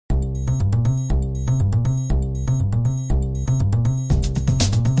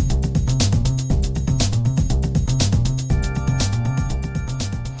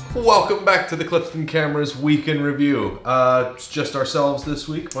Welcome back to the Clifton Cameras Week in Review. It's just ourselves this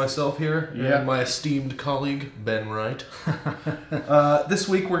week, myself here, and my esteemed colleague, Ben Wright. This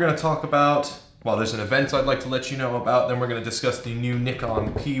week we're going to talk about, well, there's an event I'd like to let you know about, then we're going to discuss the new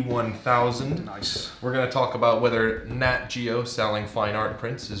Nikon P1000. Nice. We're going to talk about whether Nat Geo selling fine art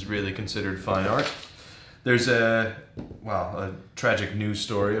prints is really considered fine art. There's a tragic news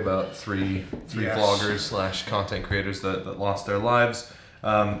story about three vloggers slash content creators that lost their lives.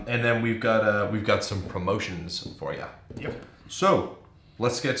 And then we've got some promotions for you. Yep. So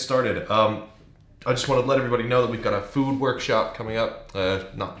let's get started. I just want to let everybody know that we've got a food workshop coming up.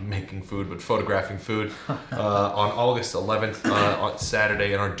 Not making food, but photographing food on August 11th on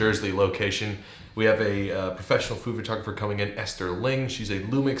Saturday in our Dursley location. We have a professional food photographer coming in, Esther Ling. She's a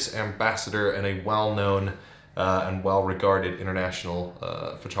Lumix ambassador and a well-known and well-regarded international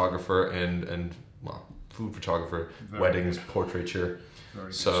photographer and food photographer, weddings, portraiture.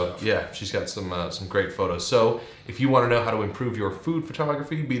 So yeah, she's got some great photos. So if you want to know how to improve your food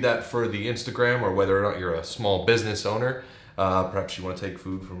photography, be that for the Instagram or whether or not you're a small business owner, perhaps you want to take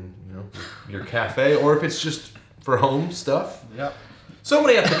food from your cafe, or if it's just for home stuff. Yep. So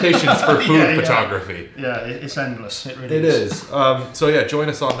many applications for food photography. Yeah, it's endless. It really is. So yeah, join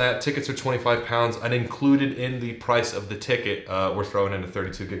us on that. Tickets are £25, and included in the price of the ticket, we're throwing in a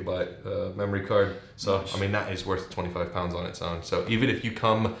 32 gigabyte memory card. So nice. I mean, that is worth £25 on its own. So even if you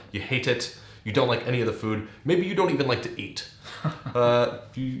come, you hate it, you don't like any of the food, maybe you don't even like to eat,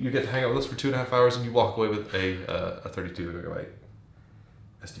 you get to hang out with us for 2.5 hours, and you walk away with a 32 gigabyte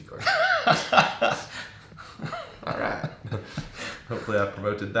SD card. All right. Hopefully I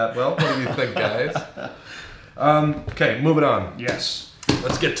promoted that well. What do you think, guys? Okay, moving on. Yes.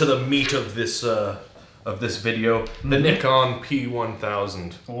 Let's get to the meat of this video. The Nikon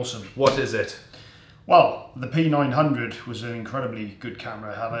P1000. Awesome. What is it? Well, the P900 was an incredibly good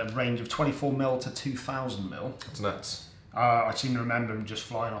camera. It had a range of 24mm to 2000mm. It's nuts. I seem to remember them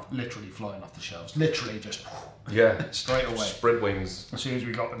just literally flying off the shelves. Literally just straight away. Spread wings. As soon as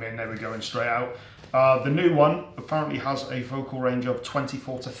we got them in, they were going straight out. The new one apparently has a focal range of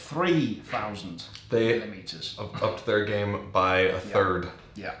 24 to 3000 millimeters. Upped their game by a third.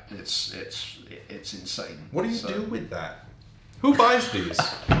 Yeah, it's insane. What do you do with that? Who buys these?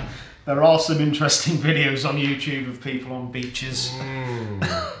 There are some interesting videos on YouTube of people on beaches.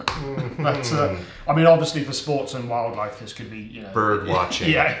 But I mean, obviously for sports and wildlife, this could be bird watching.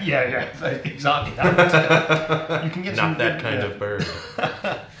 Yeah, exactly. That. You can get not that kind of bird.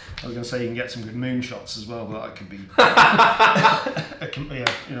 I was going to say you can get some good moon shots as well, but that could be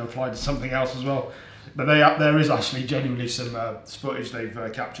applied to something else as well. But there is actually genuinely some footage they've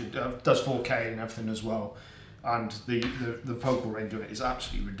captured. Does 4K and everything as well, and the focal range on it is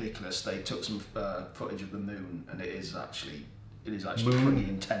absolutely ridiculous. They took some footage of the moon, and it is actually pretty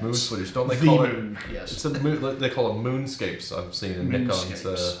intense. Moon footage, don't they call it? Moon, yes. It's they call them moonscapes. I've seen in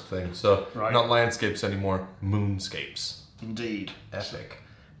Nikon's thing. So not landscapes anymore, moonscapes. Indeed. Epic.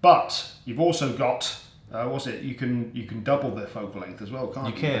 But you've also got, you can double the focal length as well, can't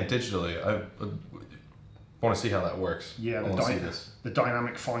you? You can, digitally. I want to see how that works. Yeah, the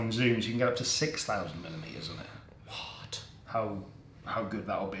dynamic fine zooms, you can get up to 6000 millimeters on it. What? How good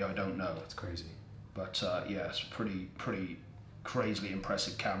that'll be, I don't know. That's crazy. But yeah, it's a pretty crazily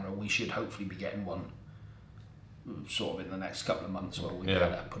impressive camera. We should hopefully be getting one sort of in the next couple of months where we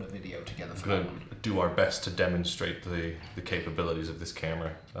can put a video together for that one. Do our best to demonstrate the capabilities of this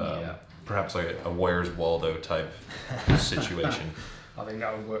camera. Perhaps like a Where's Waldo type situation. I think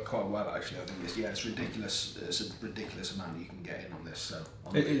that would work quite well actually. I think it's ridiculous. It's a ridiculous amount you can get in on this. So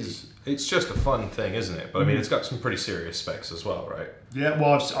it is. It's just a fun thing, isn't it? But I mean, it's got some pretty serious specs as well, right? Yeah.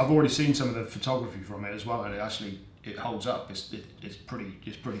 Well, I've already seen some of the photography from it as well, and it holds up. It's pretty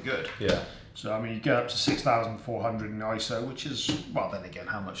good. Yeah. So I mean, you get up to 6400 in ISO, which is, well, then again,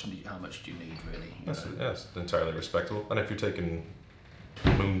 how much do you need really? That's entirely respectable. And if you're taking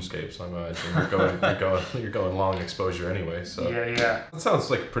moonscapes, I imagine you're going long exposure anyway. So yeah. That sounds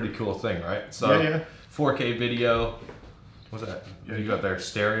like a pretty cool thing, right? So 4K video. What's that? You got their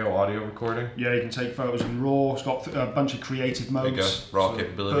stereo audio recording. Yeah, you can take photos in RAW. It's got a bunch of creative modes. There you go. RAW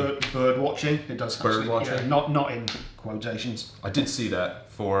capability. Bird watching. It does bird watching. Yeah, not in quotations. I did see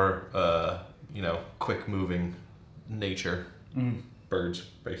that for quick moving nature birds,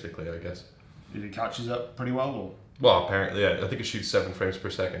 basically. I guess. It catches up pretty well, or? Well, apparently, yeah. I think it shoots 7 frames per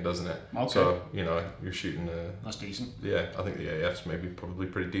second, doesn't it? Okay. So you're shooting. That's decent. Yeah, I think the AF's probably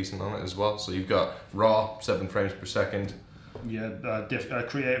pretty decent on it as well. So you've got RAW 7 frames per second.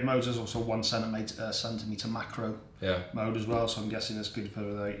 Creative modes. There's also 1 centimeter macro mode as well, so I'm guessing it's good for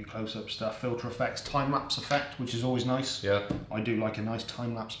your close-up stuff. Filter effects, time-lapse effect, which is always nice. Yeah. I do like a nice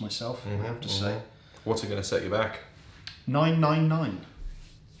time-lapse myself, I have to say. What's it going to set you back? 999.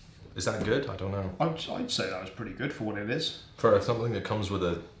 Is that good? I don't know. I'd say that was pretty good for what it is. For something that comes with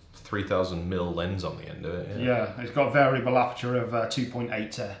a 3000mm lens on the end of it. Yeah, it's got variable aperture of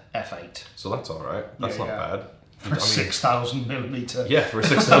 2.8 to f8. So that's all right. That's not bad. For 6,000mm. Yeah, for a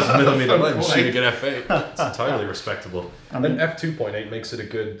 6,000mm lens shooting at f8, it's entirely respectable. And then f2.8 makes it a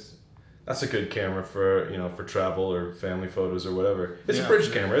good. That's a good camera for for travel or family photos or whatever. It's a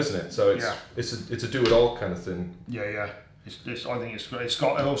bridge camera, isn't it? So it's a do-it-all kind of thing. Yeah. I think it's great. It's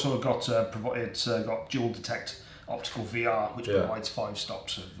got dual detect optical VR, which provides 5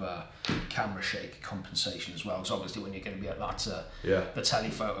 stops of camera shake compensation as well. So obviously, when you're going to be at that the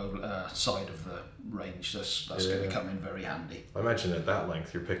telephoto side of the range, that's going to come in very handy. I imagine at that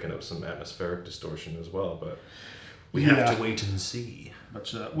length, you're picking up some atmospheric distortion as well, but we have to wait and see. But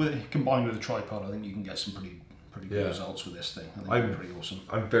combined with a tripod, I think you can get some pretty good results with this thing. I think it's pretty awesome.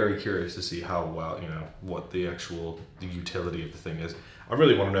 I'm very curious to see how well, what the utility of the thing is. I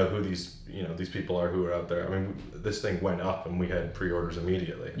really want to know who these people are who are out there. I mean, this thing went up and we had pre-orders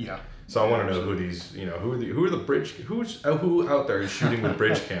immediately. Yeah. So I want to know who these, who out there is shooting with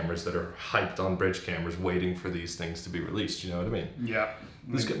bridge cameras that are hyped on bridge cameras, waiting for these things to be released. You know what I mean? Yeah.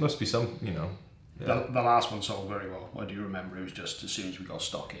 Must be some, The last one sold very well. I do remember it was just as soon as we got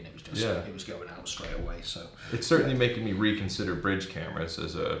stock in, it was just it was going out straight away. So it's certainly making me reconsider bridge cameras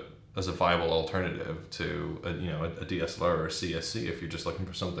as a viable alternative to a DSLR or a CSC if you're just looking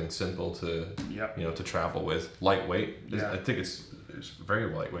for something simple to to travel with, lightweight. I think it's very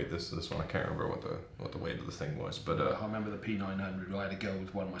lightweight. This one I can't remember what the weight of the thing was, but I remember the P900. I had to go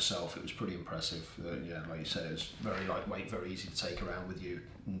with one myself. It was pretty impressive. Like you said, it's very lightweight, very easy to take around with you.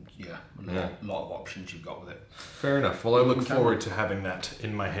 And, a lot of options you've got with it. Fair enough. Well, I look forward to having that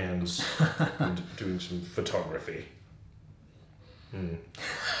in my hands and doing some photography.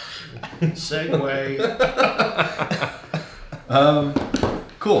 Segue.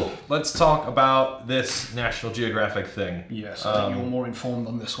 Cool. Let's talk about this National Geographic thing. Yes, I think you're more informed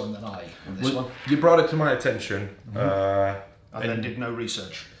on this one than I. You brought it to my attention. And then did no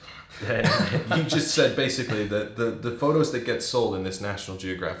research. You just said basically that the photos that get sold in this National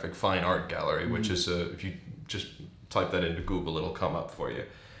Geographic Fine Art Gallery, which is if you just type that into Google, it'll come up for you.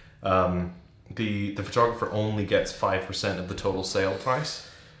 The photographer only gets 5% of the total sale price.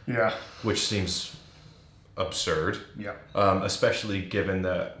 Yeah. Which seems absurd. Yeah. Especially given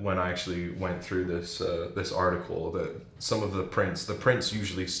that when I actually went through this article, that some of the prints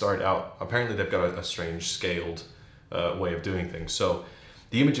usually start out. Apparently, they've got a strange scaled way of doing things. So,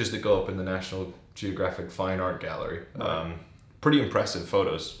 the images that go up in the National Geographic Fine Art Gallery, pretty impressive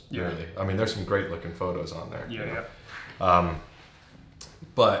photos. Yeah. Really. I mean, there's some great looking photos on there. Yeah.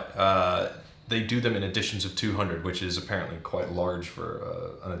 But they do them in editions of 200, which is apparently quite large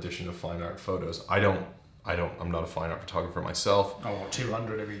for an edition of fine art photos. I'm not a fine art photographer myself. Oh, what,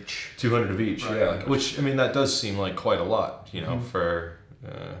 200 of each? 200 of each, right, yeah. Which, I mean, that does seem like quite a lot,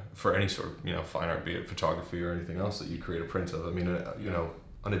 for any sort of, fine art, be it photography or anything else that you create a print of. I mean,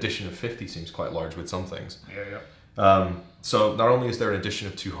 an edition of 50 seems quite large with some things. Yeah. So not only is there an edition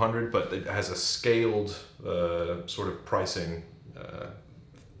of 200, but it has a scaled sort of pricing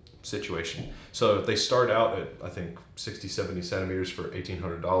situation. So they start out at, I think, 60, 70 centimeters for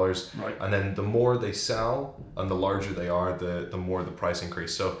 $1,800. Right. And then the more they sell and the larger they are, the more the price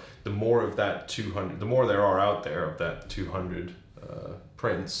increase. So the more of that 200, the more there are out there of that 200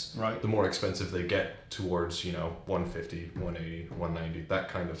 prints, right, the more expensive they get towards, 150, 180, 190, that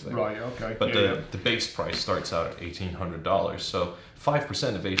kind of thing. Right, okay. But the base price starts out at $1,800. So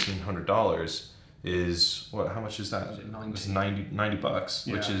 5% of $1,800 is how much is that? Is it 90? It's $90,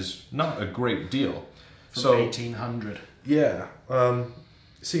 which is not a great deal. For 1,800. Yeah.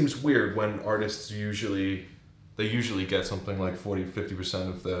 Seems weird when artists usually get something like 40-50%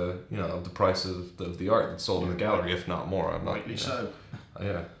 of the of the price of the art that's sold in the gallery, if not more. I'm not rightly so.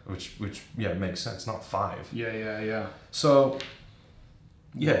 Yeah, which makes sense. Not 5. Yeah. So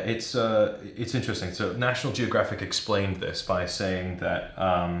yeah, it's interesting. So National Geographic explained this by saying that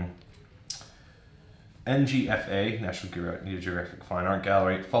NGFA, National Geographic Fine Art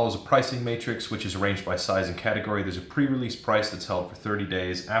Gallery, follows a pricing matrix which is arranged by size and category. There's a pre-release price that's held for 30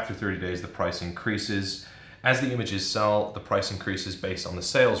 days. After 30 days, the price increases. As the images sell, the price increases based on the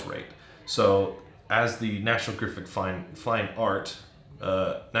sales rate. So as the National Geographic Fine Art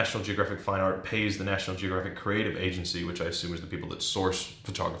National Geographic Fine Art pays the National Geographic Creative Agency, which I assume is the people that source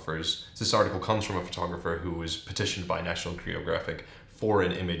photographers. This article comes from a photographer who was petitioned by National Geographic for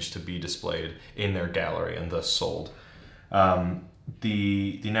an image to be displayed in their gallery and thus sold.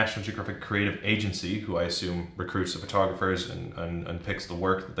 The National Geographic Creative Agency, who I assume recruits the photographers and picks the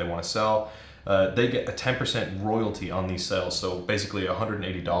work that they want to sell, they get a 10% royalty on these sales. So basically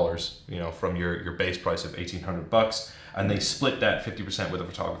 $180, from your base price of $1,800, and they split that 50% with the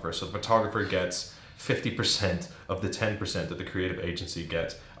photographer. So the photographer gets 50% of the 10% that the creative agency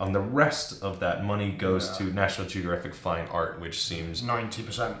gets, and the rest of that money goes to National Geographic Fine Art, which seems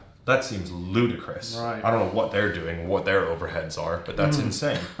 90%. That seems ludicrous. Right. I don't know what they're doing, what their overheads are, but that's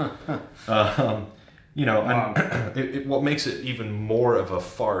insane. Wow. And what makes it even more of a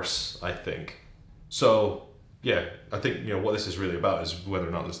farce, I think. So, yeah, I think what this is really about is whether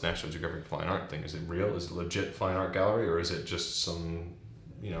or not this National Geographic Fine Art thing, is it real? Is it a legit fine art gallery, or is it just some,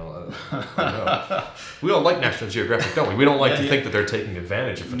 I don't know. We all like National Geographic, don't we? We don't like to think that they're taking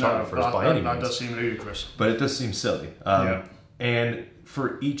advantage of photographers by any means. That does seem ludicrous. But it does seem silly. And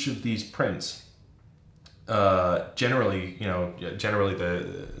for each of these prints, generally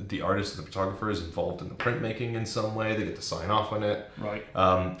the artist, the photographer is involved in the printmaking in some way. They get to sign off on it. Right.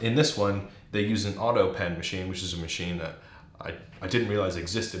 In this one, they use an auto pen machine, which is a machine that I didn't realize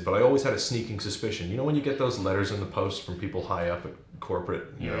existed, but I always had a sneaking suspicion. When you get those letters in the post from people high up at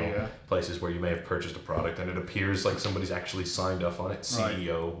corporate, places where you may have purchased a product, and it appears like somebody's actually signed off on it,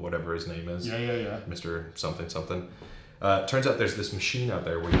 CEO, whatever his name is, Mr. something something. Turns out there's this machine out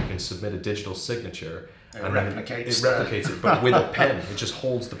there where you can submit a digital signature, and it replicates it, but with a pen. It just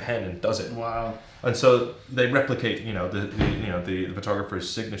holds the pen and does it. Wow. And so they replicate, the photographer's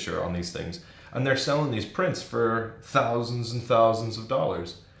signature on these things, and they're selling these prints for thousands and thousands of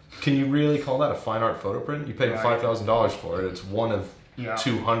dollars. Can you really call that a fine art photo print? You pay $5,000 for it. It's one of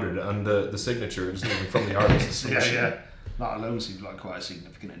 200, and the signature is even from the artist. That alone seems like quite a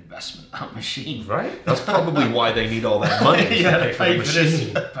significant investment, that machine. Right? That's probably why they need all that money.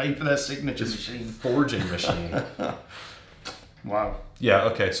 Pay for their signature machine. Forging machine. Wow. Yeah,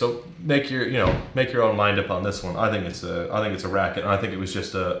 okay. So make your own mind up on this one. I think it's a racket, and I think it was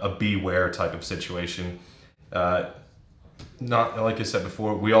just a beware type of situation. Not like I said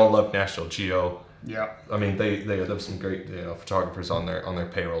before, we all love National Geo. Yeah. I mean, they have some great photographers on their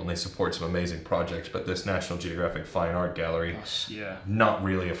payroll, and they support some amazing projects. But this National Geographic Fine Art Gallery, not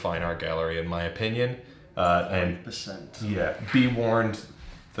really a fine art gallery in my opinion. And 100%. Be warned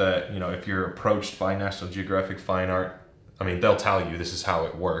that if you're approached by National Geographic Fine Art, I mean, they'll tell you this is how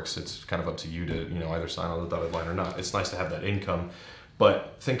it works. It's kind of up to you to either sign on the dotted line or not. It's nice to have that income,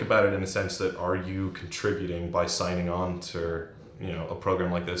 but think about it in the sense that, are you contributing by signing on to a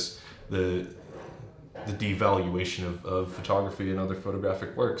program like this? The devaluation of photography and other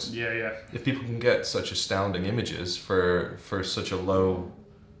photographic works. Yeah. If people can get such astounding images for such a low,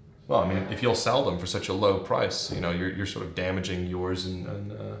 well, I mean, if you'll sell them for such a low price, you're sort of damaging yours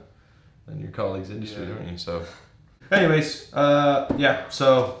and your colleagues' industry, aren't you? So, anyways,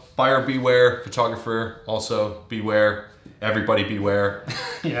 so buyer beware, photographer also beware, everybody beware.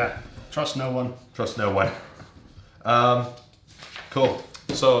 Trust no one. Trust no one. Cool.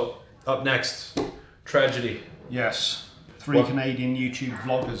 So up next, tragedy. Yes. 3 Canadian YouTube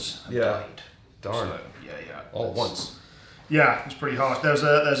vloggers have died. Darn. So, all at once. Yeah, it's pretty harsh. There's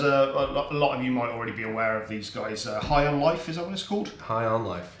a lot of you might already be aware of these guys. High on Life, is that what it's called? High on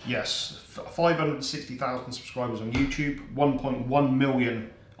Life. Yes. 560,000 subscribers on YouTube, 1.1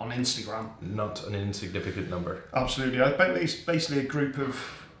 million on Instagram. Not an insignificant number. Absolutely. I bet it's basically a group of...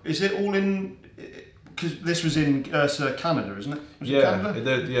 Is it all in... Because this was in Canada, isn't it? Was it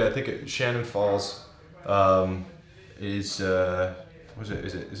Canada? I think Shannon Falls is...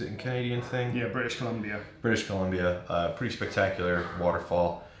 Is it a Canadian thing? Yeah, British Columbia. British Columbia, pretty spectacular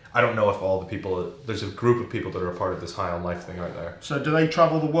waterfall. I don't know if all the people, there's a group of people that are a part of this High on Life thing, aren't there? So do they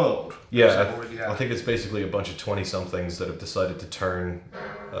travel the world? Yeah, I think it's basically a bunch of 20-somethings that have decided to turn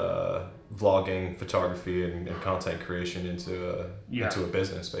vlogging, photography, and content creation into a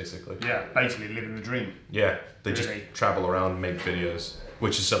business, basically. Yeah, basically living the dream. Yeah, they just travel around and make videos,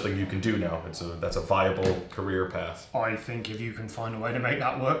 which is something you can do now. That's a viable career path. I think if you can find a way to make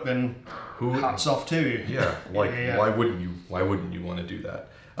that work, then hats off to you. Yeah, why wouldn't you? Why wouldn't you want to do that?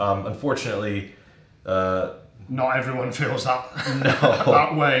 Unfortunately, not everyone feels that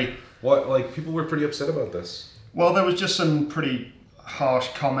that way. People were pretty upset about this. Well, there was just some pretty harsh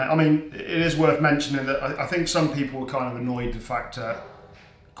comment. I mean, it is worth mentioning that I think some people were kind of annoyed at the fact that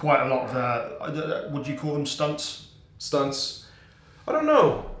quite a lot of the what do you call them, stunts? I don't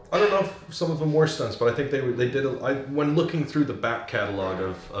know. I don't know if some of them were stunts, but I think they did. When looking through the back catalog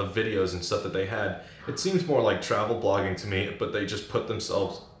of videos and stuff that they had, it seems more like travel blogging to me. But they just put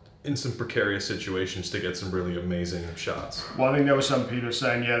themselves in some precarious situations to get some really amazing shots. Well, I think there were some people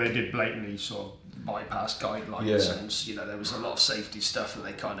saying, yeah, they did blatantly sort of bypass guidelines, and you know there was a lot of safety stuff that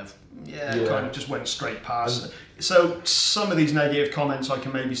they kind of just went straight past. So some of these negative comments, I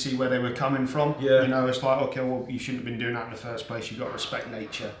can maybe see where they were coming from. Yeah. You know, it's like, okay, well, you shouldn't have been doing that in the first place. You've got to respect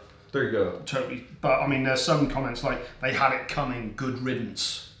nature. There you go. Totally. But I mean, there's some comments like, they had it coming, good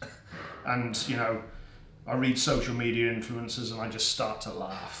riddance. And, you know, I read social media influencers and I just start to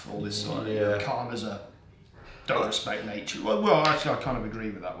laugh. All this sort of, you know, karma's a, don't respect nature. Well, actually, I kind of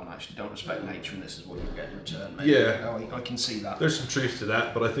agree with that one, actually. Don't respect nature, and this is what you'll get in return. Maybe. Yeah. You know, I can see that. There's some truth to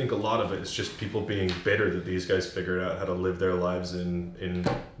that, but I think a lot of it is just people being bitter that these guys figured out how to live their lives in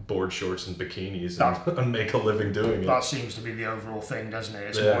board shorts and bikinis and make a living doing it. That seems to be the overall thing, doesn't it?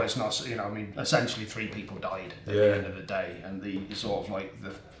 It's more, it's not, you know, I mean, essentially 3 people died at the end of the day, and the sort of like,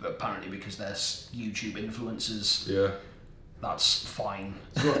 apparently because they're YouTube influencers, that's fine.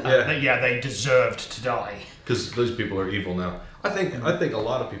 They deserved to die. Because those people are evil now. I think a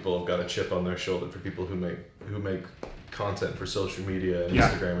lot of people have got a chip on their shoulder for people who make content for social media and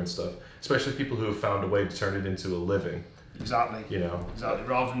Instagram and stuff. Especially people who have found a way to turn it into a living. Exactly. You know. Exactly.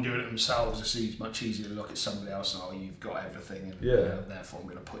 Rather than doing it themselves, it's much easier to look at somebody else and, oh, you've got everything, and you know, therefore I'm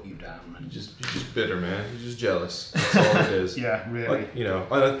going to put you down. And you're just bitter, man. You're just jealous. That's all it is. Yeah, really. Like, you know,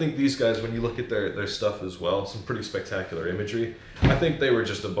 I think these guys, when you look at their stuff as well, some pretty spectacular imagery. I think they were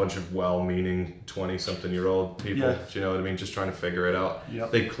just a bunch of well-meaning 20-something-year-old people. Yeah. Do you know what I mean? Just trying to figure it out.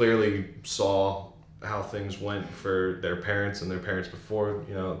 Yep. They clearly saw how things went for their parents and their parents before,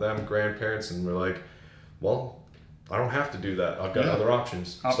 you know, them, grandparents, and were like, well, I don't have to do that. I've got other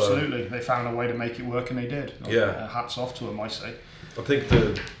options. Absolutely. So, they found a way to make it work, and they did. Hats off to them, I say. I think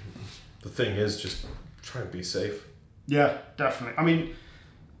the thing is just try and be safe. Yeah, definitely. I mean,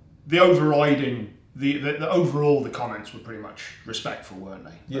 the overriding, the overall, the comments were pretty much respectful, weren't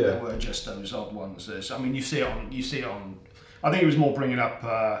they? Yeah. There were just those odd ones. I mean, you see it on. I think it was more bringing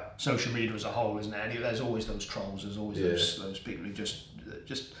up social media as a whole, isn't it? And there's always those trolls. There's always those people who just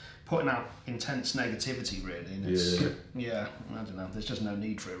putting out intense negativity, really. And it's, I don't know. There's just no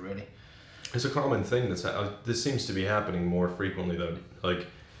need for it, really. It's a common thing this seems to be happening more frequently, though. Like,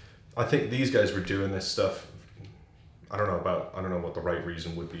 I think these guys were doing this stuff. I don't know what the right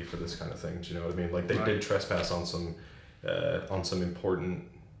reason would be for this kind of thing. Do you know what I mean? Like, they did trespass on some important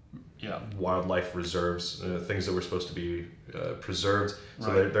wildlife reserves, things that were supposed to be preserved.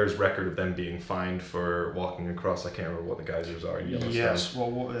 So there's record of them being fined for walking across. I can't remember what the geysers are in Yellowstone. Yes,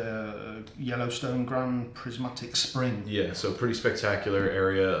 Yellowstone Grand Prismatic Spring. Yeah, so a pretty spectacular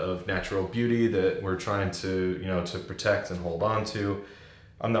area of natural beauty that we're trying to to protect and hold on to.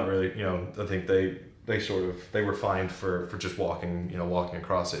 I'm not really, I think they were fined for just walking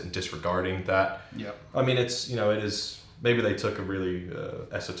across it and disregarding that. Yeah. I mean, it is. Maybe they took a really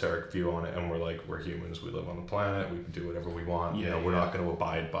esoteric view on it and were like, we're humans, we live on the planet, we can do whatever we want. We're not going to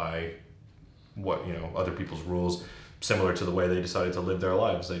abide by what other people's rules. Similar to the way they decided to live their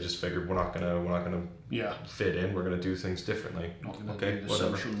lives, they just figured we're not gonna fit in. We're gonna do things differently. Not gonna do the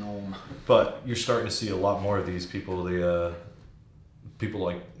social norm. But you're starting to see a lot more of these people. People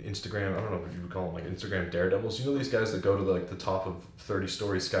like Instagram, I don't know what you would call them, like Instagram daredevils. You know these guys that go to the top of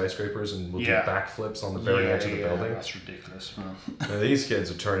 30-story skyscrapers and will do backflips on the very edge of the building? That's ridiculous, man. Now, these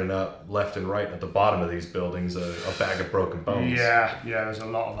kids are turning up left and right at the bottom of these buildings, a bag of broken bones. Yeah, there's a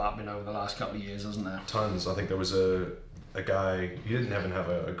lot of that been over the last couple of years, hasn't there? Tons. I think there was a guy, he didn't even have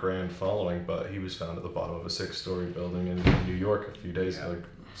a grand following, but he was found at the bottom of a 6-story building in New York a few days,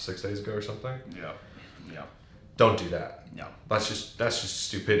 6 days ago or something. Yeah. Don't do that. No. That's just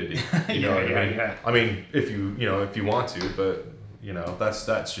stupidity. You know what I mean? Yeah. I mean, if you want to, but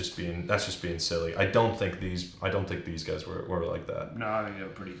that's just being silly. I don't think these guys were like that. No, I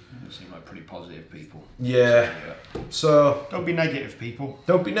think they seem like pretty positive people. Yeah. So don't be negative, people.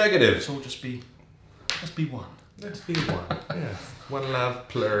 Don't be negative. Let's be one. Let's be one. Yeah. One love,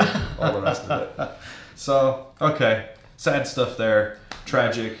 plur, all the rest of it. So, okay. Sad stuff there.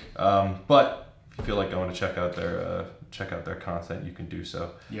 Tragic. But if you feel like going to check out their content, you can do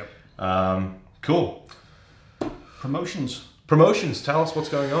so. Yep. Cool. Promotions. Tell us what's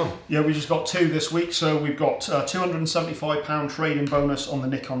going on. Yeah, we just got 2 this week. So we've got £275 trade-in bonus on the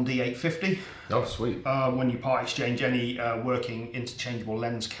Nikon D850. Oh, sweet. When you part exchange any working interchangeable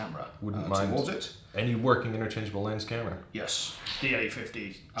lens camera Wouldn't mind towards it. Any working interchangeable lens camera. Yes,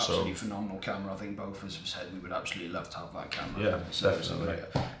 D850, absolutely phenomenal camera. I think both of us have said we would absolutely love to have that camera. Yeah, definitely.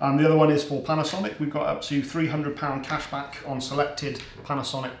 And the other one is for Panasonic. We've got up to £300 cashback on selected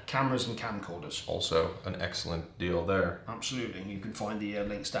Panasonic cameras and camcorders. Also an excellent deal there. Absolutely. You can find the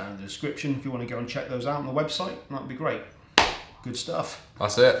links down in the description if you want to go and check those out on the website. That'd be great. Good stuff.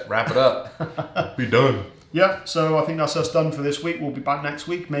 That's it. Wrap it up. Be done. Yeah, so I think that's us done for this week. We'll be back next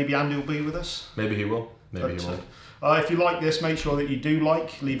week. Maybe Andy will be with us. Maybe he will. Maybe he won't. If you like this, make sure that you do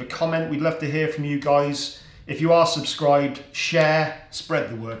leave a comment. We'd love to hear from you guys. If you are subscribed, share, spread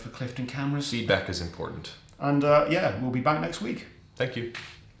the word for Clifton cameras. Feedback is important. And yeah, we'll be back next week. Thank you.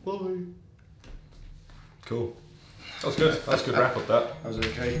 Bye. Cool. That was good. That was a good wrap up, that. That was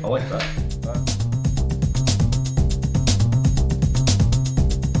okay. I like that.